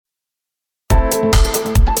Chinese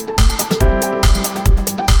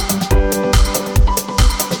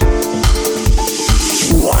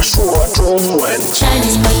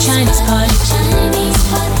pot, Chinese pot, Chinese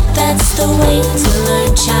pot. That's the way to learn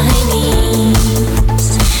Chinese.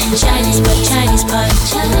 Chinese pot, Chinese pot,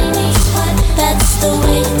 Chinese pot. That's the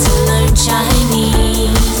way to learn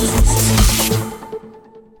Chinese.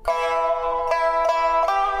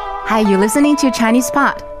 Hi, you're listening to Chinese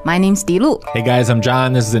Pot. My name's Dilu. Hey guys, I'm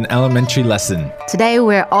John. This is an elementary lesson. Today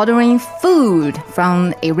we're ordering food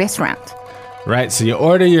from a restaurant. Right, so you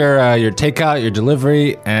order your takeout, your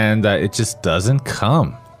delivery, and it just doesn't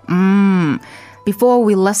come. Before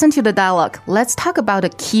we listen to the dialogue, let's talk about a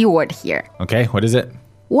keyword here. Okay, what is it?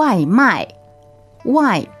 外卖.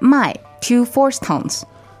 外卖, two force tones.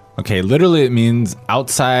 Okay, literally it means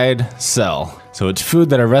outside sell. So it's food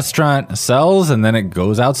that a restaurant sells and then it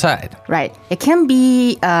goes outside. Right. It can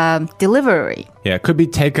be delivery. Yeah, it could be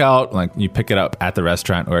takeout, like you pick it up at the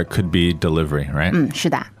restaurant, or it could be delivery, right? 是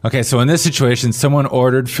的. Okay, so in this situation, someone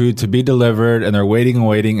ordered food to be delivered and they're waiting and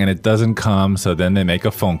waiting and it doesn't come, so then they make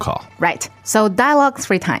a phone call. Right. So dialogue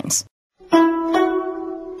 3 times.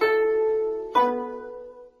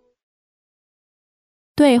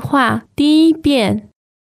 对话第一遍。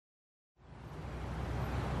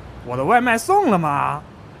我的外卖送了吗？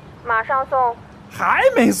马上送。还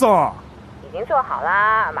没送。已经做好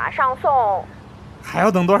啦，马上送。还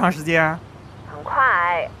要等多长时间？很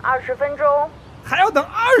快，20分钟。还要等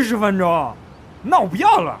20分钟？那我不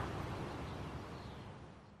要了。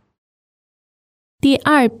第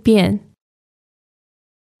二遍。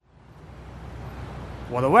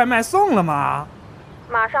我的外卖送了吗？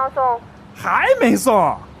马上送。还没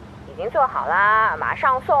送。已经做好啦，马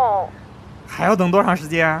上送。还要等多长时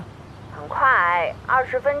间？很快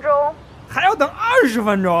，20分钟。还要等20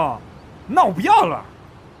分钟？那我不要了。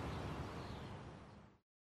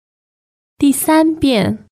第三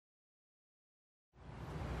遍。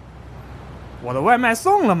我的外卖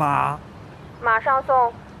送了吗？马上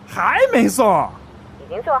送。还没送。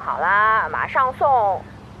已经做好啦，马上送。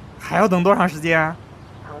还要等多长时间？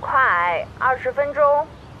很快，20分钟。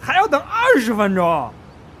还要等20分钟？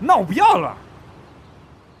那我不要了。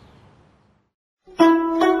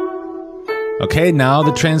Okay, now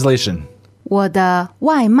the translation. 我的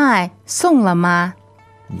外卖送了吗?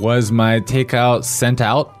 Was my takeout sent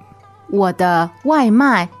out? 我的外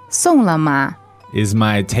卖送了吗? Is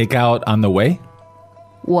my takeout on the way?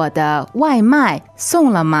 我的外卖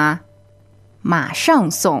送了吗? 马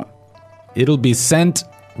上送. It'll be sent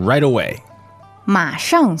right away. 马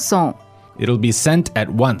上送. It'll be sent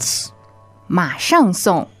at once. 马上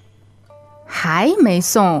送. 还没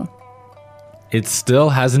送. It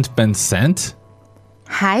still hasn't been sent?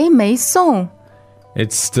 还没送.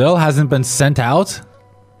 It still hasn't been sent out?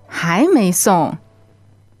 还没送.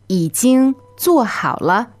 已经做好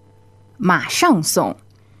了. 马上送.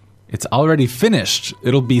 It's already finished.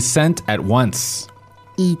 It'll be sent at once.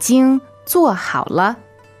 已经做好了.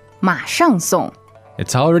 马上送.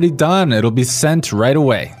 It's already done. It'll be sent right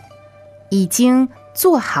away. 已经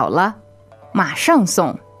做好了. 马上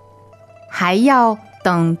送. 还要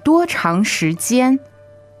等多长时间?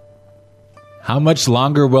 How much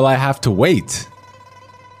longer will I have to wait?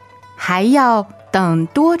 还要等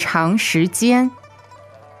多长时间?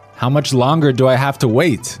 How much longer do I have to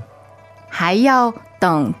wait? 还要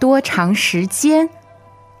等多长时间?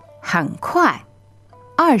 很快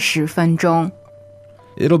，20分钟.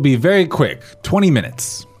 It'll be very quick, 20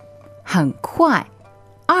 minutes. 很快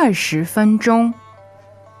，20分钟.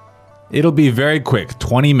 It'll be very quick,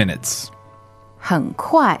 20 minutes. 很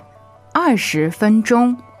快，20分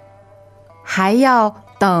钟。还要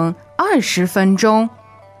等20分钟。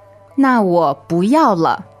那我不要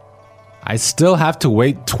了。I still have to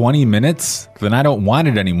wait 20 minutes? Then I don't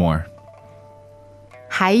want it anymore.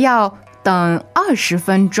 还要等20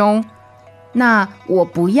分钟。那我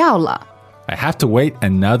不要了。I have to wait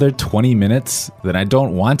another 20 minutes? Then I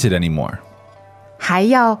don't want it anymore. 还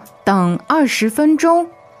要等20分钟。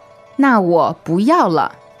那我不要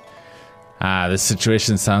了。This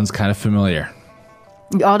situation sounds kind of familiar.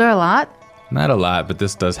 You order a lot? Not a lot, but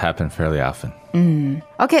this does happen fairly often.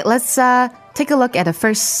 Okay, let's take a look at the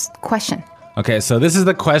first question. Okay, so this is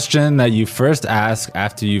the question that you first ask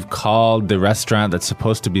after you've called the restaurant that's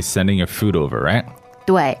supposed to be sending your food over, right?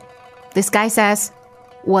 对. This guy says,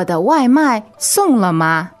 我的外卖送了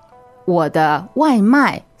吗? 我的外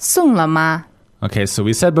卖送了吗? Okay, so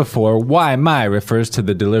we said before, 外卖 refers to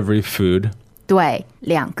the delivery food. 对，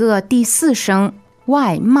两个第四声，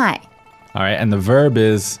外卖。All right, and the verb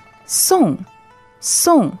is? 送，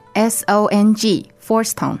送 S-O-N-G,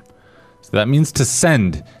 fourth tone. So that means to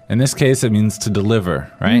send. In this case, it means to deliver,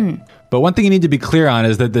 right? But one thing you need to be clear on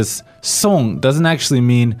is that this 送 doesn't actually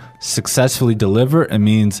mean successfully deliver. It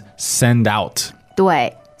means send out.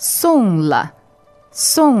 对，送了，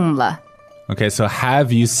送了， Okay, so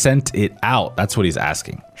have you sent it out? That's what he's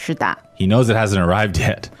asking. 是的。 He knows it hasn't arrived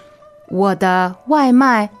yet. 我的外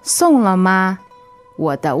卖送了吗？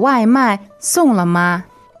我的外卖送了吗？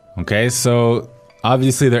 Okay, so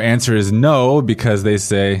obviously their answer is no because they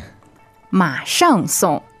say, 马上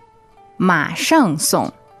送，马上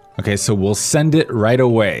送。 okay, so we'll send it right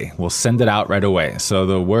away. We'll send it out right away. So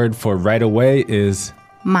the word for right away is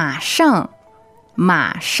马上，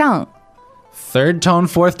马上。 third tone,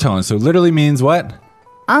 fourth tone. So literally means what?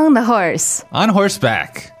 On the horse, On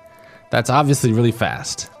horseback. That's obviously really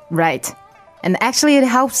fast. right? And actually, it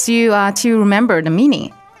helps you to remember the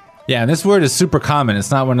meaning. Yeah, and this word is super common.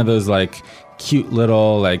 It's not one of those like cute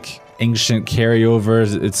little like ancient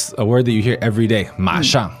carryovers. It's a word that you hear every day. 马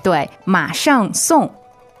上. 对，马上送，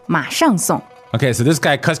马上送。 Okay, so this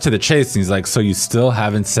guy cuts to the chase and he's like, so you still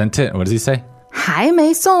haven't sent it? What does he say? 还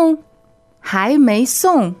没送，还没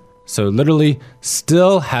送。 So literally,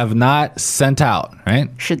 still have not sent out, right?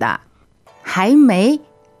 是的，还没，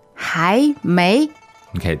还没。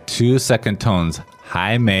 Okay, 2 second tones.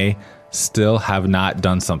 还没, still have not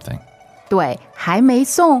done something. 对，还没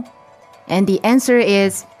送。And the answer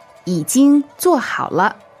is 已经做好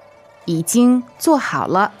了，已经做好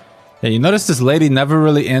了。 Yeah, you notice this lady never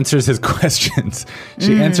really answers his questions.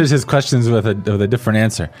 She answers his questions with a different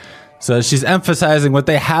answer. So she's emphasizing what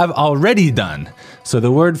they have already done. So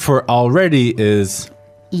the word for already is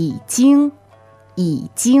已经，已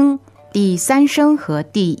经，第三声和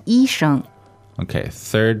第一声。 okay,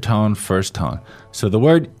 third tone, first tone. So the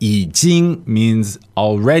word 已经 means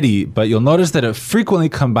already, but you'll notice that it frequently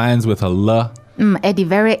combines with a l. At the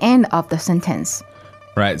very end of the sentence.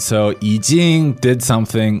 Right, so 已经 did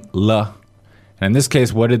something, l. And in this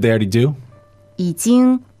case, what did they already do? 已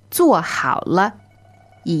经做好了，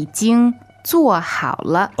已经做好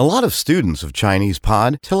了。 A lot of students of Chinese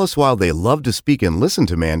Pod tell us while they love to speak and listen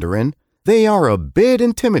to Mandarin, they are a bit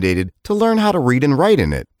intimidated to learn how to read and write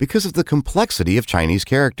in it because of the complexity of Chinese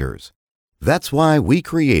characters. That's why we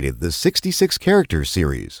created the 66 characters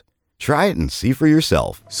series. Try it and see for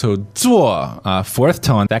yourself. So 做, fourth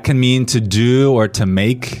tone, that can mean to do or to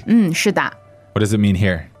make. 是的， What does it mean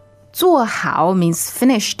here? 做好 means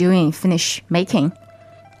finish doing, finish making.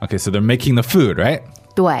 Okay, so they're making the food, right?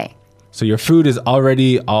 对， So your food is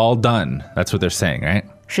already all done. That's what they're saying, right?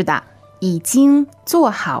 是的，已经做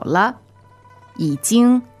好了，已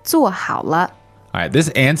经做好了。 All right, this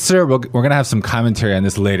answer, we're going to have some commentary on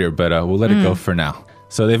this later, but we'll let it go for now.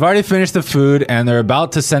 So they've already finished the food and they're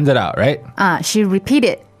about to send it out, right? She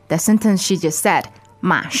repeated the sentence she just said.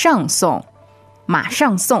 马上送，马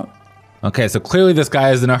上送。 Okay, so clearly this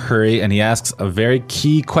guy is in a hurry and he asks a very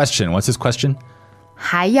key question. What's his question?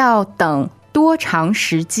 还要等多长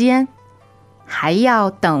时间？还要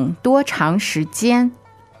等多长时间？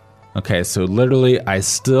 Okay, so literally, I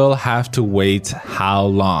still have to wait how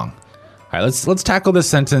long? All right, let's tackle this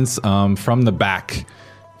sentence from the back.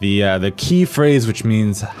 The key phrase, which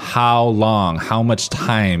means how long, how much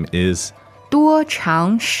time, is 多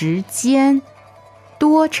长时间？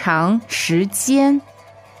多长时间？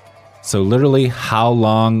 so literally how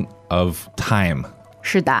long of time.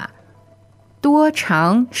 是的，多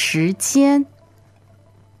长时间？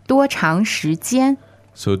多长时间？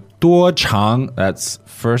 So 多长, that's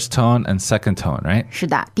first tone and second tone, right? 是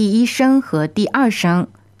的，第一声和第二声。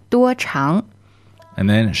多长？ And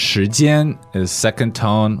then 时间 is second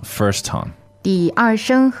tone, first tone. 第二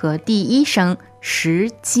声和第一声。时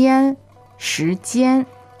间，时间。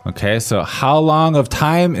 Okay, so how long of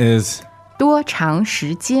time is 多长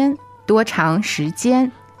时间？多长时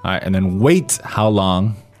间？ all right, and then wait how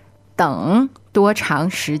long? 等多长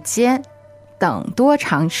时间？等多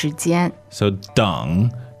长时间？ So 等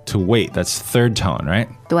to wait, that's third tone, right?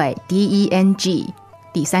 对 ，deng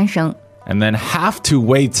第三声。 And then have to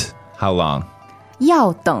wait how long?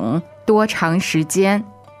 要等多长时间？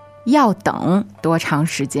要等多长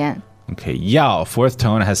时间？ Okay, 要, fourth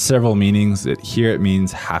tone, has several meanings. Here it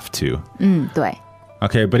means have to. 对。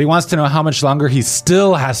 Okay, but he wants to know how much longer he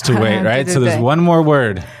still has to wait, right? So there's 对。 one more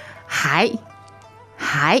word. 还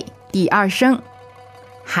第二声，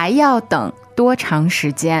还要等多长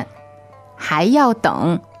时间？还要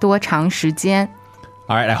等多长时间？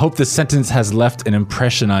 All right, I hope this sentence has left an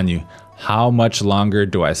impression on you. How much longer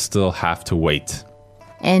do I still have to wait?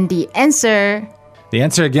 And the answer, The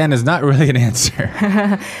answer again is not really an answer.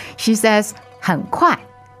 she says, 很快，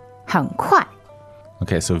很快。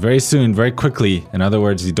 Okay, so very soon, very quickly. In other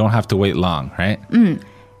words, you don't have to wait long, right?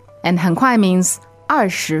 And 很快 means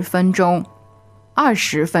 20分钟。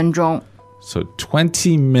20分钟。 So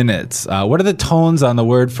 20 minutes. What are the tones on the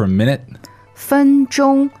word for minute? 分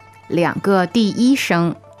钟2个第一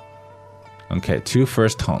声。 Okay, 2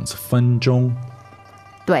 first tones. 分钟。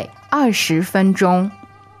对，20分钟。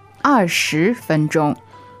20分钟。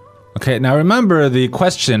 Okay, now remember the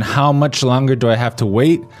question, how much longer do I have to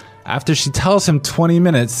wait? After she tells him 20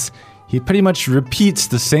 minutes, he pretty much repeats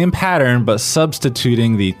the same pattern, but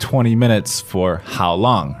substituting the 20 minutes for how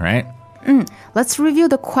long, right? Let's review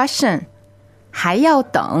the question. 还要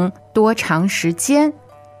等多长时间？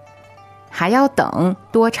还要等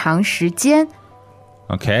多长时间？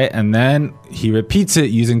 Okay, and then he repeats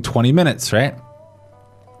it using 20 minutes, right?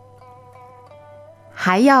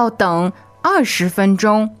 还要等20分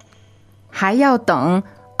钟。还要等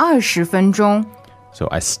20分钟。 So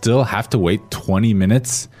I still have to wait 20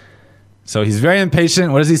 minutes. So he's very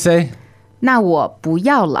impatient. What does he say? 那我不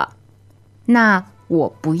要了。那我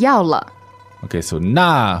不要了。 Okay, so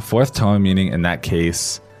na, 4th tone, meaning in that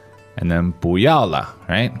case, and then 不要了,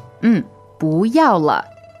 right? 不要了。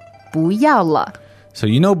不要了。 So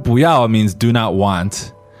you know 不要 means do not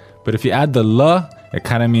want. But if you add the le, it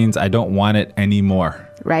kind of means I don't want it anymore.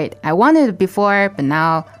 Right. I wanted it before, but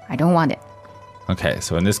now I don't want it. Okay,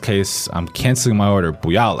 so in this case, I'm canceling my order.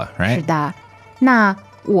 不要了, 是 right? 的。那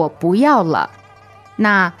我不要了。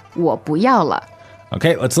那我不要了。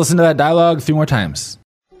 Okay, let's listen to that dialogue 3 more times.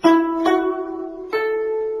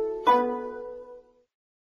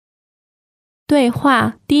 对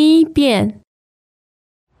话第一遍。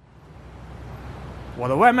我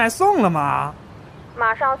的外卖送了吗？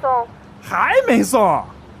马上送，还没送，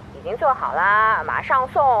已经做好啦，马上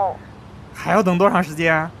送。还要等多长时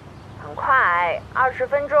间？很快，20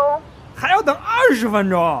分钟。还要等20分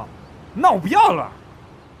钟，那我不要了。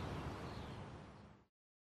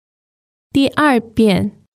第二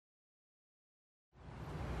遍。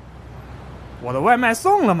我的外卖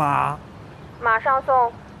送了吗？马上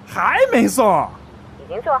送，还没送，已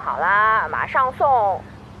经做好啦，马上送。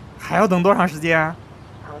还要等多长时间？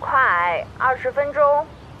很快，20分钟。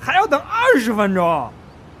还要等20分钟，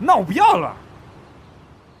那我不要了。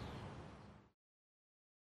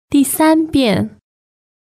第三遍。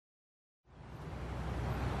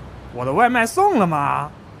我的外卖送了吗？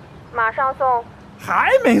马上送，还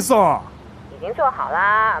没送，已经做好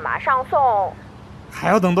啦，马上送。还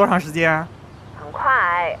要等多长时间？很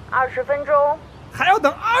快，20分钟。还要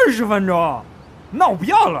等20分钟，那我不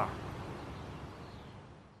要了。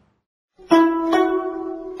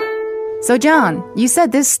So John, you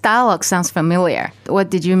said this dialogue sounds familiar.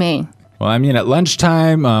 What did you mean? Well, I mean, at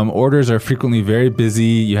lunchtime, orders are frequently very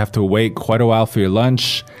busy. You have to wait quite a while for your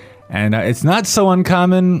lunch. And it's not so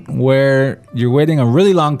uncommon where you're waiting a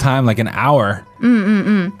really long time, like an hour.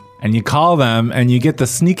 And you call them and you get the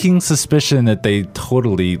sneaking suspicion that they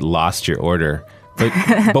totally lost your order.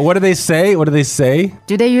 But what do they say? What do they say?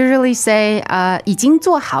 Do they usually say, 已经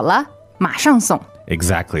做好了，马上送?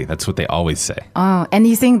 Exactly. That's what they always say. Oh, and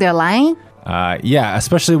you think they're lying? Yeah,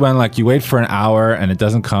 especially when like you wait for an hour and it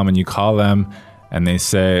doesn't come and you call them and they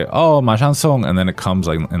say, oh, 马上送, and then it comes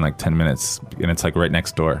like in like 10 minutes and it's like right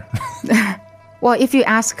next door. Well, if you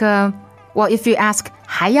ask,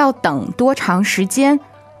 还要等多长时间,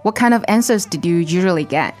 what kind of answers did you usually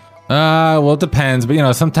get? Well, it depends, but you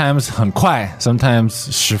know, sometimes 很快, sometimes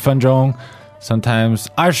 10分钟, sometimes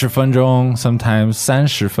 20分钟, sometimes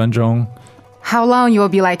 30分钟. How long you will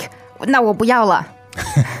be like, 那我不要了.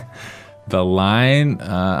 The line,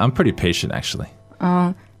 I'm pretty patient actually.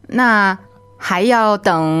 那还要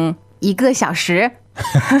等1个小时?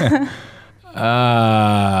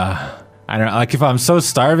 I don't know, like if I'm so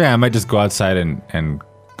starving, I might just go outside and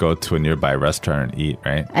go to a nearby restaurant and eat,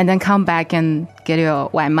 right? And then come back and get your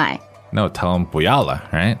外卖. No, tell them 不要了,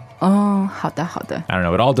 right? 好的好的. I don't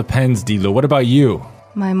know, it all depends, Dilo. What about you?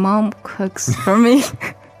 My mom cooks for me.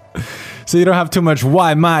 So you don't have too much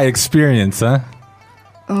外卖 experience, huh?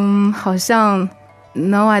 好像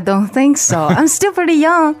No, I don't think so. I'm still pretty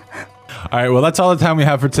young. All right, well, that's all the time we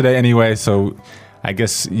have for today anyway, so I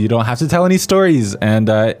guess you don't have to tell any stories. And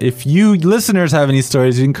if you listeners have any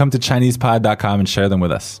stories, you can come to ChinesePod.com and share them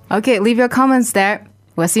with us. Okay, leave your comments there.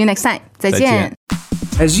 We'll see you next time. 再见.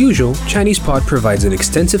 As usual, ChinesePod provides an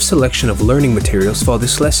extensive selection of learning materials for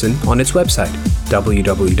this lesson on its website,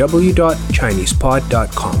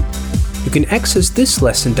 www.chinesepod.com. You can access this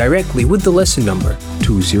lesson directly with the lesson number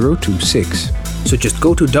 2026. So just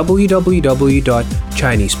go to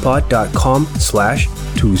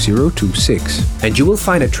www.chinesepod.com/2026 and you will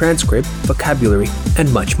find a transcript, vocabulary,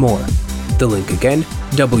 and much more. The link again,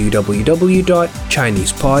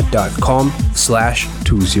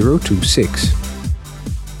 www.chinesepod.com/2026.